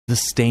the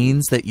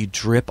stains that you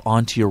drip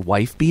onto your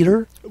wife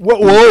beater Whoa.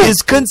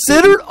 is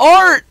considered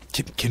art.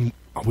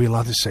 Are we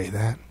allowed to say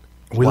that?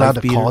 Are we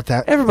allowed to call it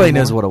that? Everybody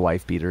knows what a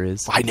wife beater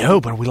is. I know,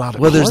 but are we allowed to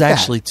call it that? Well, there's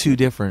actually two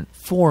different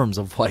forms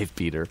of wife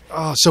beater.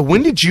 So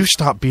when did you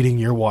stop beating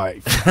your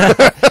wife?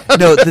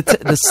 No,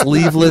 the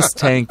sleeveless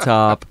tank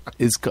top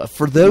is,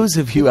 for those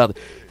of you out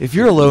there, if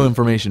you're a low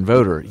information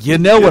voter, you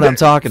know what I'm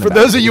talking about. For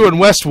those of you in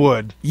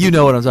Westwood, you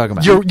know what I'm talking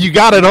about. You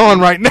got it on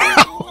right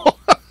now.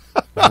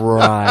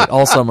 Right.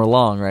 All summer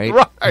long, right?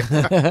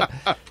 Right.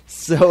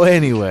 So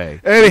anyway.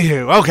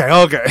 Anywho, okay.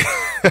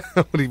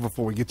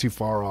 Before we get too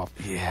far off,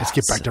 let's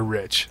get back to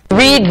Rich.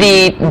 Read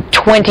the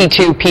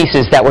 22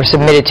 pieces that were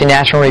submitted to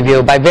National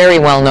Review by very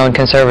well-known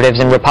conservatives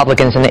and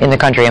Republicans in the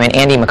country. I mean,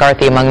 Andy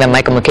McCarthy among them,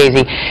 Michael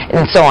Mukasey,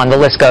 and so on. The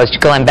list goes.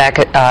 Glenn Beck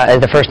as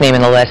the first name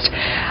in the list.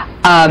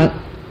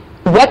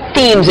 What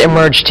themes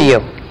emerged to you?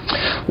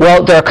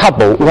 Well, there are a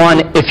couple.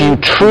 One, if you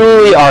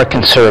truly are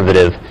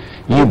conservative,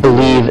 you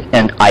believe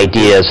in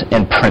ideas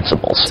and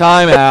principles.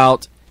 Time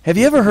out. Have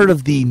you ever heard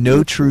of the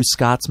no true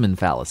Scotsman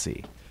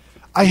fallacy?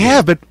 I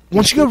have, but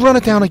once you go run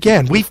it down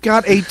again, we've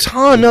got a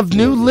ton of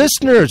new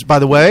listeners. By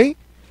the way,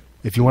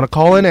 if you want to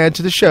call in, add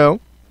to the show,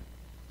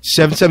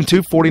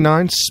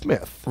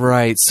 772-49-SMITH.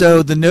 Right.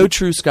 So the no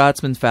true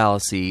Scotsman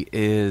fallacy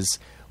is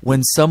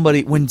when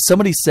somebody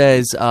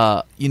says,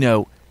 I'm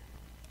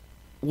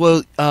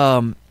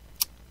trying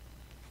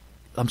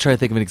to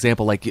think of an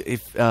example. Like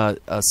if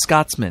a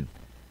Scotsman,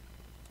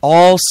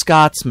 all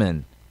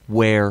Scotsmen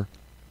wear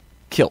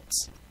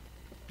kilts.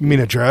 You mean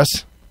a dress?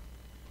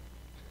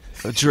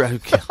 A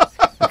dress.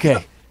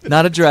 Okay,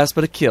 not a dress,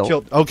 but a kilt.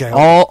 Okay.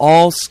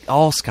 All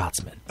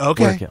Scotsmen.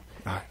 Okay. Wear a kilt.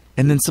 All right.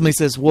 And then somebody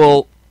says,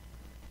 "Well,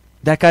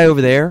 that guy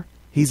over there,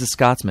 he's a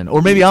Scotsman,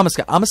 or maybe I'm a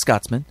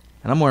Scotsman,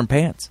 and I'm wearing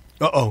pants."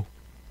 Uh-oh.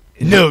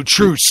 No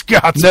true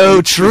Scotsman.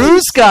 No true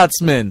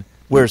Scotsman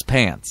wears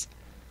pants.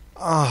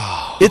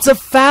 Oh. It's a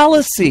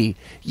fallacy.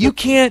 You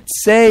can't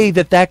say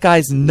that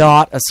guy's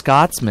not a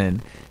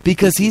Scotsman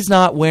because he's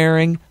not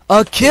wearing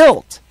a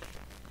kilt.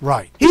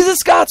 Right. He's a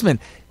Scotsman.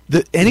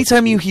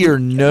 Anytime you hear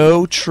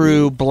no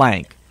true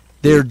blank,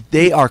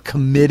 they are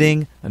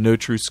committing a no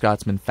true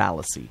Scotsman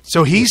fallacy.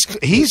 So he's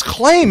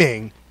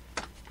claiming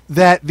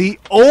that the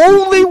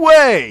only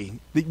way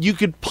that you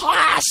could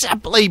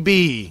possibly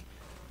be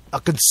a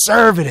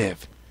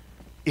conservative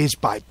is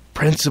by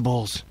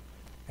principles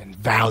and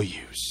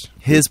values.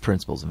 His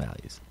principles and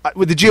values.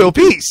 With the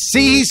GOP.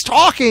 See, he's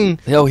talking.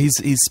 No, he's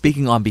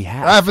speaking on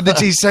behalf.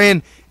 He's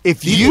saying,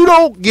 if you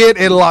don't get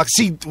it locked,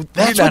 see,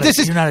 that's what this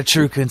is. You're not a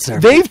true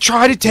conservative. They've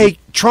tried to take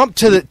Trump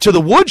to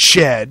the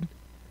woodshed,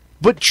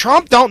 but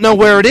Trump don't know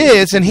where it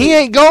is, and he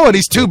ain't going.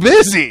 He's too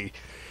busy.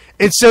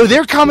 And so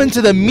they're coming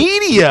to the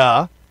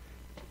media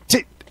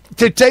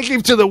to take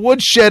him to the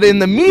woodshed in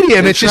the media,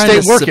 and it just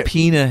ain't working.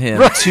 Subpoena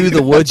him to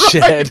the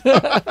woodshed.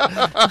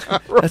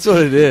 That's what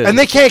it is. And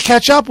they can't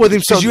catch up with him.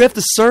 Because you have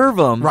to serve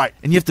him. Right.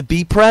 And you have to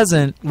be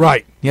present.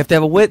 Right. You have to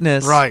have a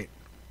witness. Right.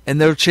 And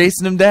they're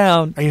chasing him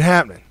down. Ain't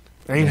happening.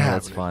 Ain't happening.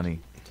 That's funny.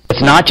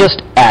 It's not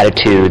just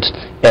attitudes.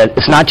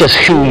 It's not just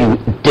who you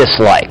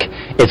dislike.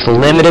 It's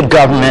limited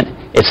government.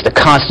 It's the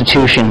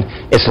Constitution.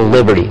 It's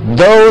liberty.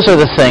 Those are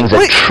the things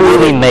that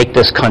truly make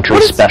this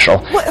country special.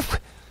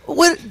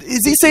 What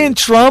is he saying?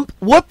 Trump?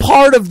 What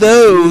part of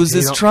those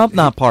is Trump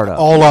not part of?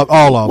 All of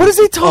them. What is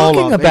he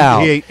talking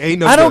about? Ain't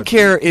no I don't good.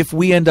 care if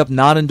we end up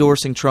not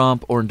endorsing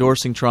Trump or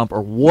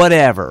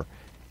whatever,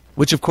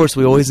 which of course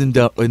we always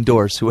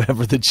endorse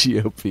whoever the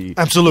GOP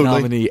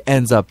nominee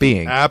ends up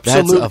being.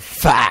 Absolutely. That's a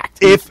fact.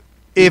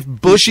 If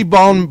Bushy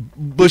Bone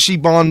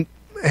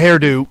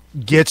hairdo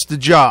gets the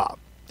job,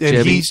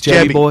 and he's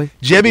Jebby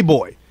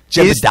Boy,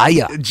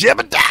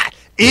 Jebediah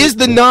is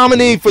the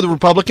nominee for the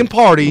Republican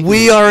Party.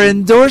 We are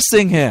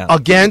endorsing him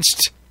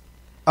against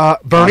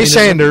Bernie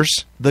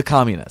Sanders, the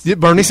communist.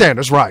 Bernie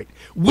Sanders, right?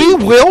 We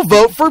will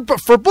vote for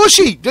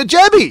Bushy,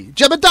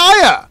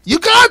 Jebediah. You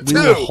got to. We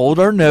will hold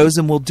our nose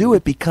and we'll do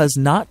it because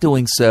not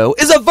doing so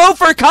is a vote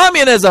for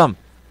communism.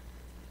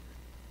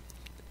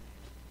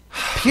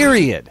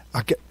 Period.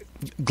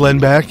 Glenn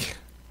Beck.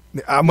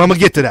 I'm going to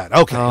get to that.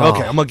 Okay,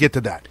 I'm going to get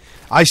to that.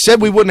 I said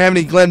we wouldn't have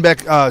any Glenn Beck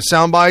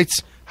sound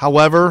bites.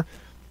 However,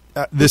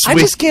 this week, I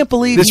just can't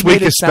believe this he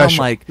week made it is sound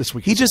special. like This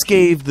week he just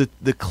gave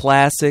the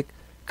classic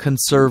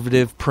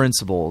conservative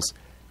principles.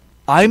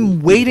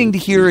 I'm waiting to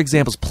hear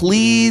examples.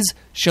 Please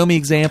show me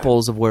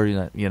examples of where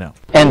you know.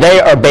 And they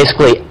are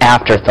basically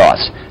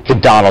afterthoughts to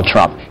Donald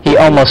Trump. He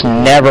almost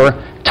never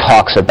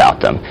talks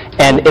about them.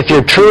 And if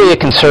you're truly a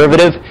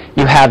conservative,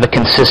 you have a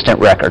consistent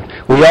record.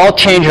 We all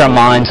change our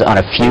minds on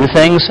a few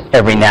things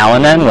every now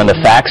and then when the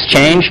facts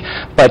change,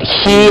 but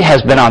he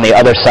has been on the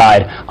other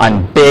side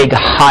on big,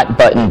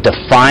 hot-button,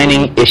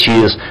 defining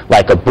issues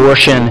like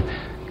abortion,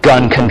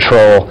 gun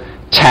control,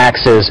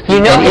 taxes,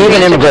 and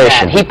even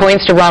immigration. He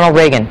points to Ronald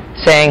Reagan,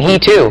 saying he,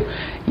 too,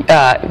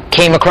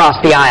 came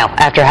across the aisle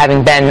after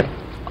having been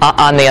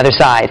on the other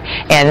side,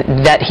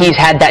 and that he's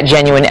had that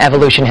genuine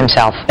evolution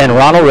himself. And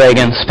Ronald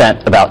Reagan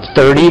spent about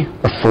 30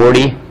 or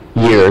 40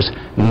 years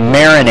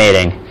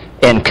marinating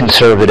in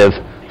conservative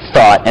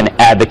thought and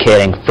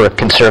advocating for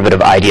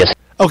conservative ideas.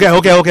 Okay.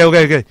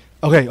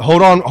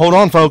 Hold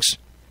on, folks.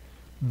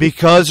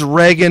 Because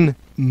Reagan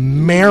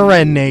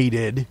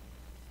marinated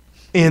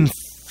in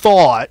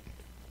thought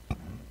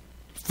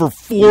for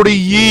 40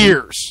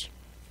 years,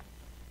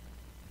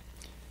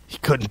 he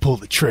couldn't pull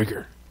the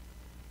trigger.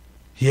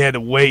 He had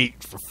to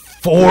wait for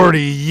 40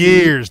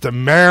 years to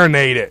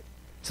marinate it.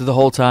 So the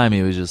whole time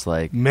he was just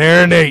like...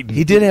 marinating.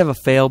 He did have a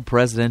failed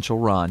presidential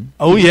run.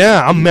 Oh,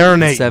 yeah, I'm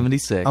marinating.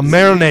 76. I'm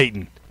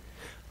marinating.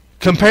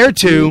 Compared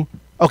to...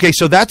 Okay,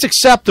 so that's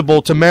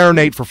acceptable to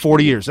marinate for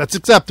 40 years. That's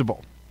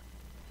acceptable.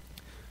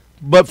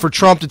 But for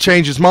Trump to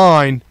change his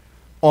mind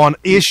on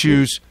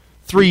issues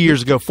 3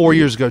 years ago, 4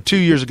 years ago, 2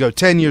 years ago,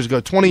 10 years ago,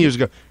 20 years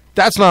ago,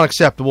 that's not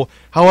acceptable.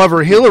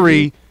 However,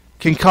 Hillary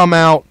can come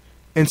out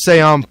and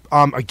say I'm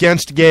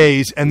against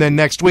gays, and then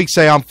next week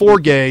say I'm for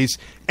gays,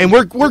 and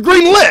we're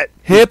green lit.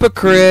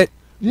 Hypocrite.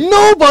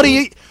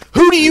 Nobody.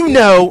 Who do you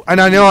know?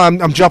 And I know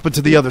I'm jumping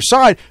to the other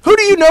side. Who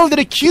do you know that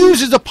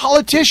accuses a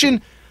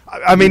politician?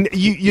 I mean,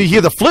 you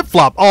hear the flip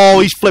flop. Oh,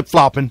 he's flip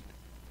flopping.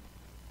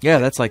 Yeah,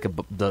 that's like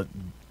the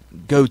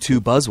go-to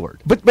buzzword.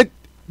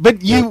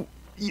 But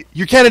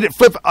your candidate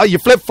you're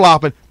flip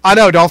flopping. I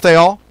know, don't they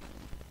all?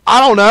 I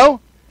don't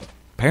know.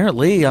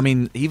 Apparently, I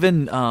mean,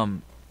 even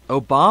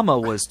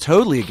Obama was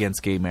totally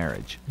against gay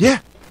marriage. Yeah,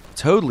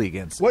 totally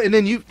against it. Well, and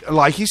then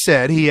like he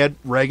said, he had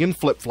Reagan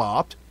flip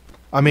flopped.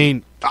 I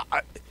mean,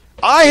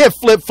 I have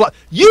flip flop.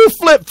 You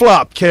flip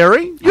flop,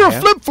 Kerry. You're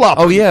a flip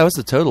flopper. Oh yeah, it was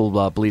a total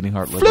bleeding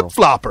heart liberal. Flip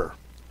flopper.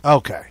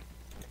 Okay.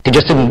 He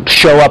just didn't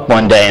show up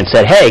one day and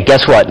said, "Hey,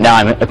 guess what? Now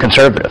I'm a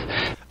conservative."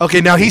 Okay,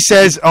 now he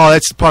says, "Oh,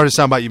 that's the part of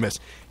the soundbite you missed."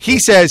 He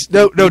says,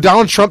 "No,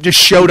 Donald Trump just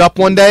showed up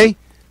one day.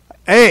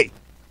 Hey,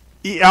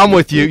 I'm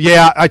with you.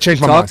 Yeah, I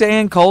changed my mind." Talk to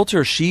Ann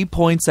Coulter. She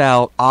points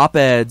out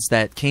op-eds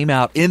that came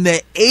out in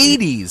the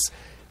 80s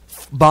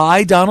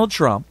by Donald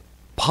Trump,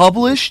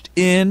 published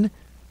in,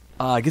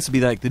 I guess it'd be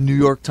like the New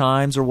York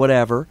Times or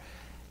whatever,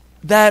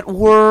 that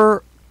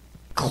were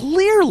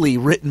clearly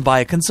written by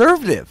a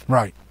conservative.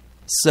 Right.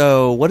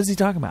 So what is he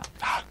talking about?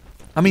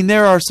 I mean,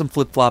 there are some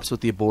flip-flops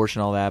with the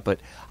abortion and all that, but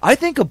I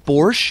think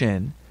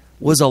abortion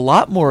was a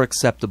lot more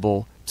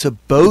acceptable to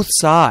both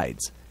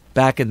sides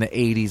back in the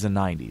 80s and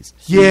 90s.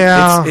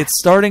 Yeah. It's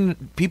starting,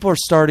 people are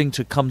starting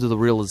to come to the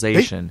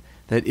realization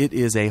that it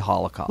is a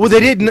Holocaust. Well, they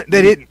didn't,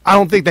 I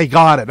don't think they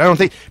got it. I don't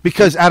think,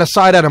 because out of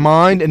sight, out of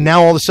mind, and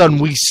now all of a sudden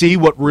we see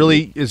what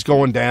really is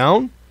going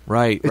down.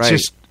 Right, It's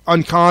just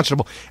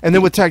unconscionable. And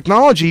then with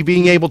technology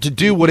being able to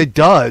do what it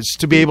does,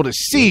 to be able to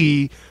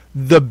see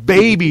the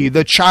baby,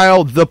 the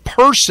child, the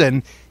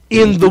person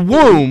in the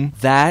womb.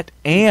 That,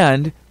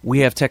 and we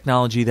have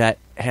technology that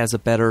has a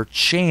better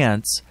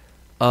chance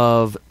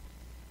of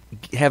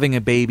having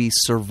a baby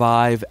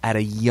survive at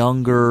a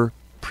younger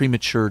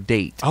premature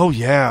date. Oh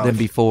yeah, than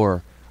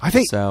before. I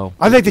think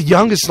the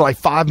youngest is like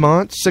 5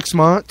 months, 6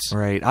 months.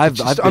 Right. I've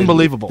been,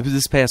 unbelievable.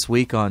 This past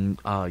week on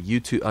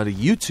YouTube, on a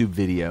YouTube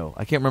video.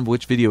 I can't remember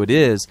which video it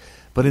is,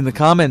 but in the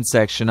comments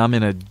section, I'm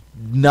in a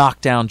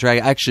knockdown drag.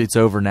 Actually, it's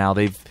over now.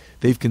 They've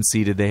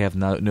conceded. They have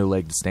no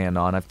leg to stand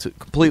on. I've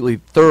completely,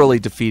 thoroughly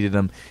defeated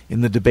them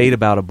in the debate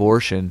about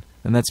abortion,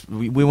 and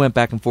we went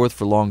back and forth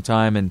for a long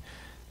time, and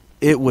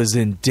it was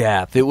in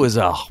depth. It was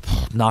a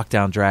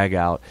knockdown drag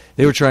out.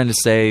 They were trying to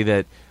say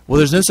that, well,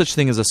 there's no such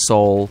thing as a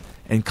soul,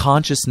 and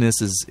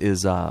consciousness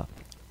is a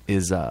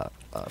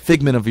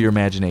figment of your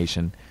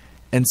imagination,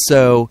 and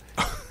so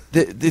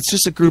it's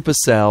just a group of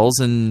cells,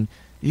 and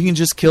you can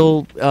just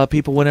kill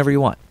people whenever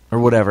you want or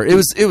whatever. It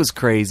was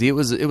crazy. It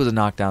was a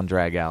knockdown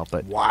drag out.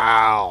 But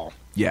wow,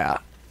 yeah.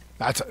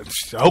 That's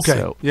okay.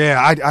 So,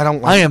 yeah, I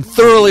don't. I am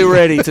thoroughly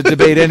ready to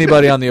debate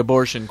anybody on the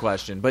abortion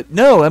question, but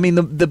no, I mean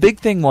the big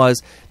thing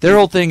was their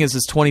whole thing is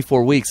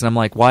 24 weeks, and I'm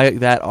like, why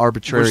that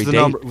arbitrary date?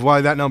 Number?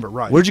 Why that number?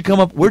 Right?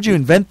 Where'd you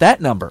invent that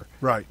number?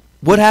 Right.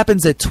 What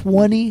happens at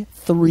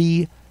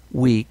 23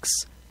 weeks?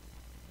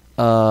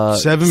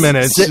 7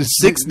 minutes,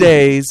 6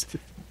 days,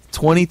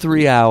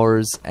 23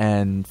 hours,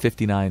 and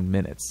 59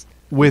 minutes.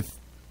 With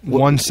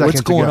 1 second.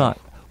 What's going on?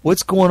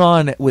 What's going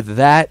on with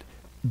that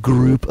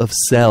group of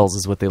cells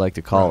is what they like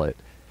to call it.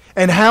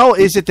 And how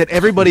is it that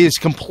everybody is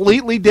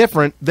completely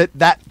different,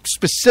 that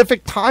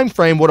specific time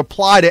frame would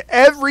apply to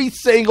every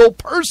single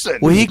person?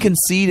 Well, he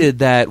conceded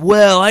that,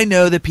 well, I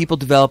know that people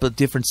develop at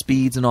different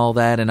speeds and all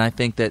that, and I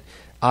think that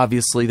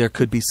obviously there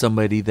could be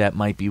somebody that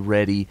might be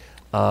ready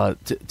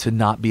to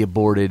not be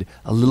aborted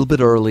a little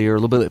bit earlier, a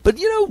little bit. But,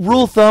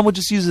 rule of thumb, we'll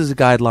just use it as a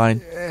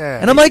guideline. Yeah.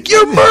 And I'm like,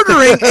 you're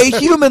murdering a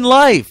human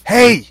life.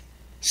 Hey,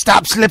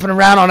 stop slipping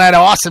around on that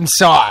awesome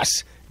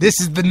sauce. This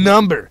is the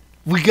number.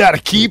 We got to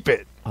keep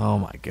it. Oh,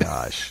 my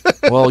gosh.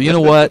 Well, you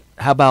know what?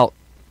 How about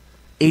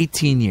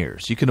 18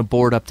 years? You can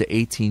abort up to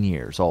 18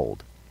 years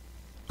old.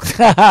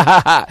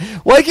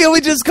 Why can't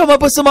we just come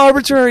up with some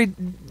arbitrary...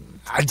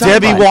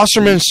 Debbie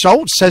Wasserman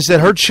Schultz says that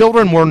her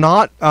children were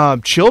not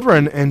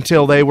children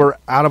until they were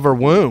out of her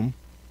womb.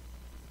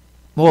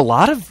 Well, a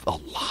lot of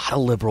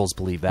liberals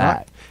believe that.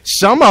 Right.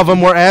 Some of them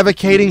were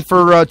advocating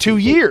for 2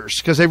 years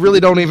because they really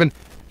don't even...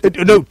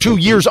 No, 2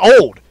 years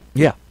old.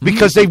 Yeah.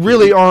 because they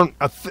really aren't.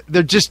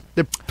 They're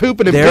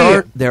pooping and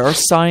peeing. There are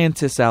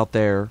scientists out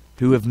there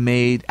who have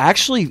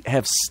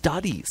have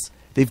studies.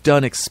 They've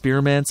done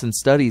experiments and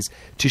studies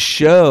to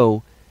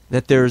show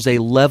that there's a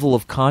level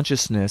of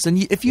consciousness.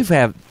 And if you've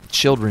had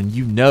children,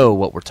 you know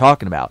what we're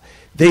talking about.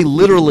 They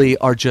literally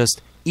are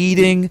just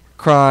eating,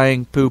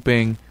 crying,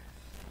 pooping,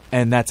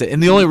 and that's it.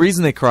 And the only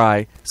reason they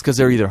cry is because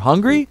they're either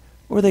hungry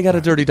or they got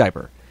a dirty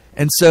diaper.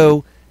 And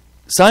so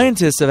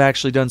scientists have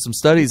actually done some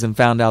studies and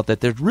found out that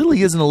there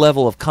really isn't a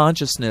level of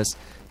consciousness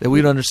that we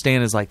would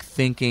understand as like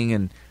thinking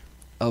and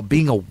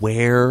being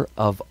aware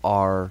of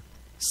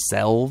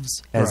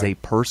ourselves as a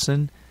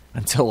person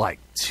until like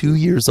 2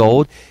 years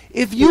old.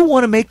 If you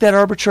want to make that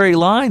arbitrary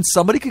line,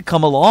 somebody could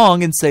come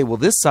along and say, well,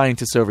 this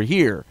scientist over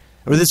here,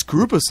 or this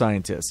group of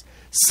scientists,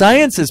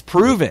 science has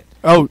proven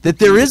that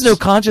there is no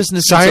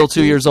consciousness until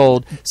 2 years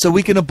old, so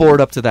we can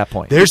abort up to that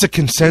point. There's a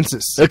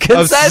consensus, of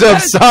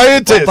scientists.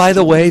 Oh, by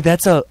the way,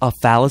 that's a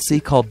fallacy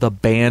called the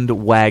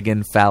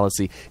bandwagon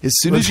fallacy. As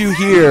soon as you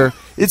hear,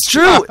 it's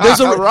true. There's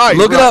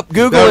look it up,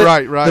 Google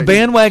it. Right. The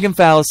bandwagon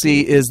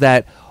fallacy is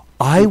that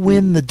I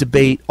win the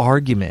debate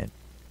argument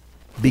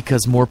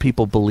because more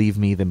people believe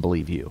me than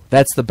believe you.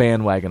 That's the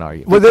bandwagon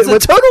argument. It's a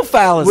total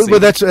fallacy. Well,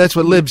 that's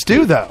what libs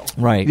do, though.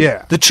 Right.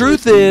 Yeah. The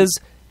truth is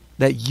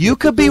that you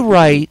could be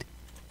right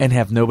and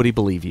have nobody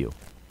believe you.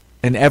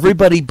 And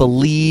everybody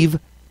believe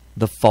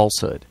the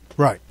falsehood.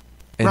 Right.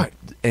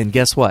 And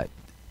guess what?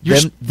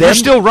 You're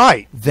still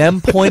right.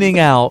 Them pointing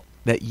out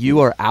that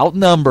you are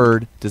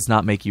outnumbered does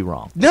not make you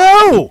wrong.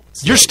 No!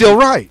 You're still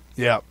right.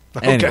 Yeah.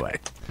 Okay. Anyway.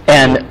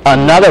 And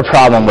another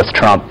problem with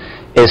Trump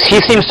is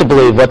he seems to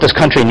believe what this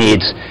country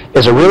needs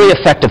is a really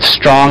effective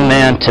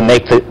strongman to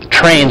make the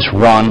trains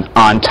run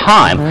on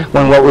time,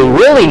 when what we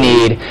really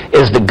need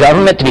is the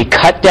government to be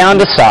cut down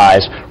to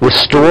size,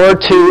 restored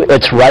to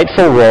its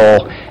rightful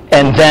role,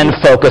 and then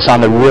focus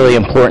on the really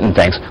important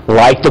things,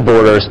 like the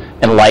borders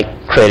and like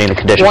creating the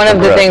conditions One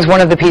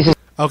of the pieces.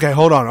 Okay,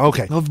 hold on.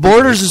 Okay. Well, if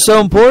borders are so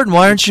important,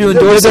 why aren't you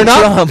endorsing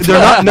Trump?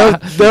 They're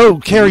not. No,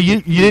 Carrie,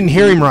 you didn't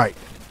hear him right.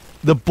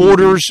 The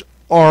borders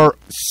are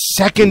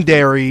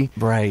secondary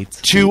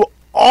to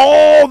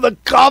all the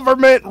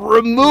government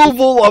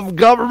removal of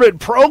government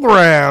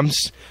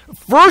programs.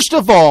 First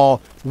of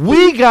all,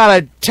 we got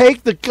to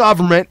take the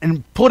government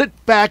and put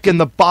it back in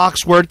the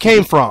box where it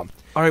came from.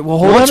 All right, well,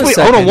 hold on a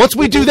second. Hold on. Once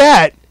we do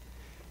that,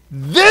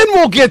 then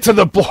we'll get to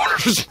the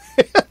borders.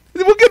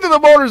 We'll get to the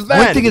borders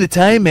then. One thing at a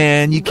time,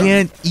 man. You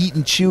can't eat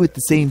and chew at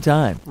the same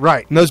time.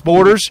 Right. And those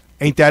borders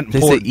ain't that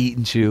important. They say eat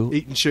and chew.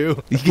 Eat and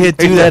chew. You can't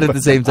do that at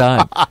the same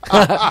time.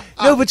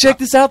 No, but check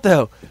this out,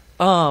 though.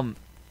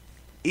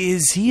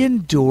 Is he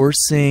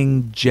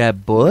endorsing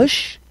Jeb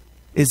Bush?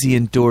 Is he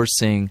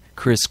endorsing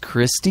Chris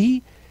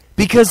Christie?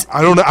 Because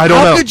I don't know.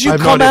 How could you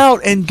come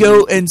out and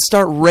go and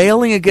start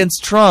railing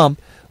against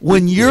Trump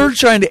when you're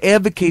trying to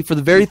advocate for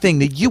the very thing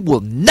that you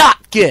will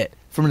not get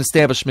from an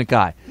establishment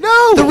guy? No.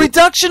 The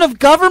reduction of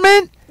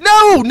government?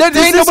 No, there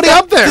ain't nobody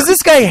up there. Does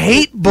this guy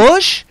hate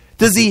Bush?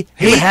 Does he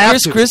hate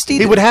Chris Christie?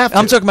 He would have to.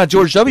 I'm talking about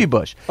George W.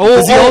 Bush.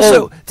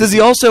 Does he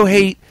also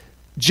hate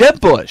Jeb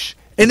Bush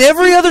and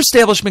every other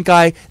establishment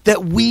guy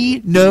that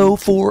we know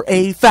for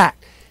a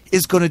fact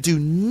is going to do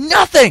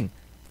nothing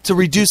to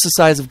reduce the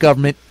size of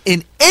government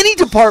in any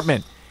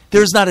department?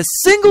 There's not a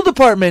single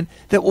department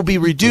that will be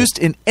reduced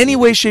in any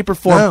way, shape, or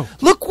form. No.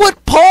 Look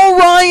what Paul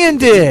Ryan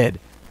did.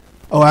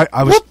 Oh,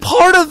 I was. What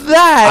part of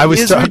that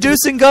is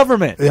reducing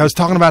government? I was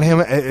talking about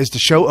him as the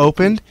show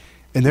opened,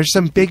 and there's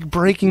some big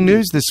breaking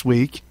news this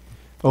week.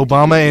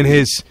 Obama and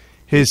his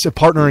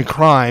partner in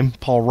crime,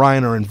 Paul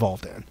Ryan, are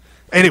involved in.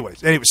 Anyway,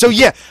 so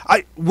yeah,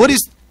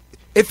 this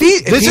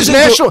is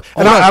national,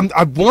 and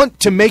I want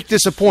to make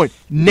this a point.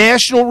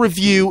 National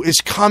Review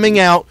is coming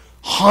out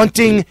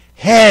hunting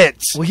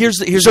heads. Well,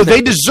 here's so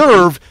they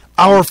deserve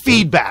our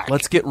feedback.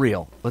 Let's get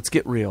real.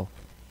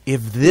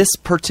 If this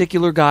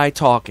particular guy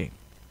talking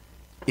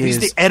He's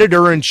the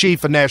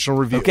editor-in-chief of National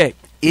Review. Okay,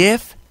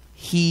 if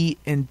he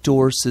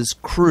endorses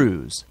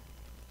Cruz,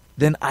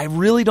 then I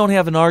really don't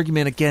have an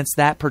argument against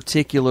that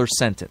particular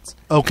sentence.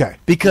 Okay.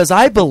 Because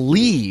I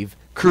believe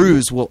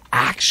Cruz will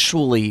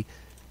actually,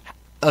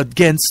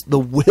 against the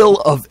will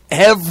of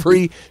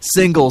every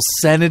single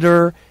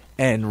senator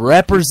and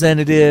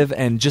representative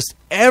and just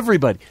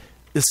everybody,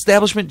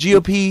 establishment,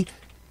 GOP,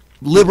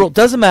 liberal,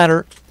 doesn't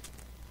matter,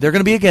 they're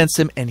going to be against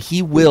him, and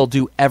he will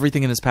do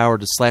everything in his power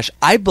to slash.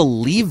 I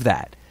believe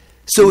that.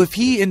 So if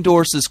he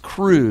endorses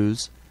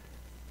Cruz,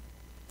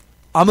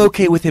 I'm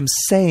okay with him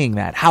saying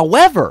that.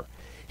 However,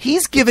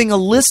 he's giving a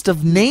list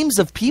of names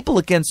of people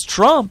against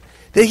Trump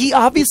that he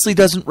obviously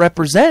doesn't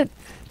represent.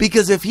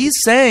 Because if he's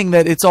saying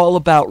that it's all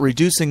about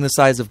reducing the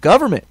size of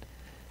government,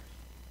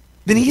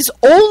 then he's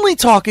only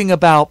talking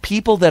about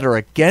people that are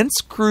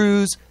against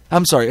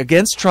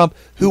against Trump,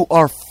 who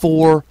are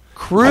for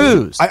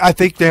Cruz. I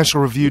think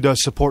National Review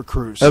does support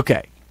Cruz.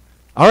 Okay.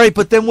 All right,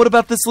 but then what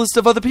about this list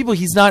of other people?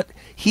 He's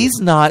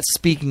not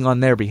speaking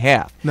on their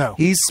behalf. No.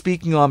 He's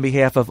speaking on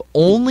behalf of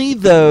only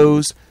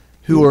those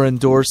who are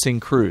endorsing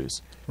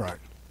Cruz. Right.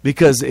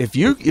 Because if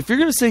you're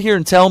going to sit here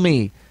and tell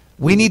me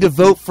we need to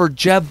vote for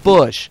Jeb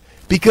Bush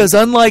because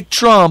unlike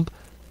Trump,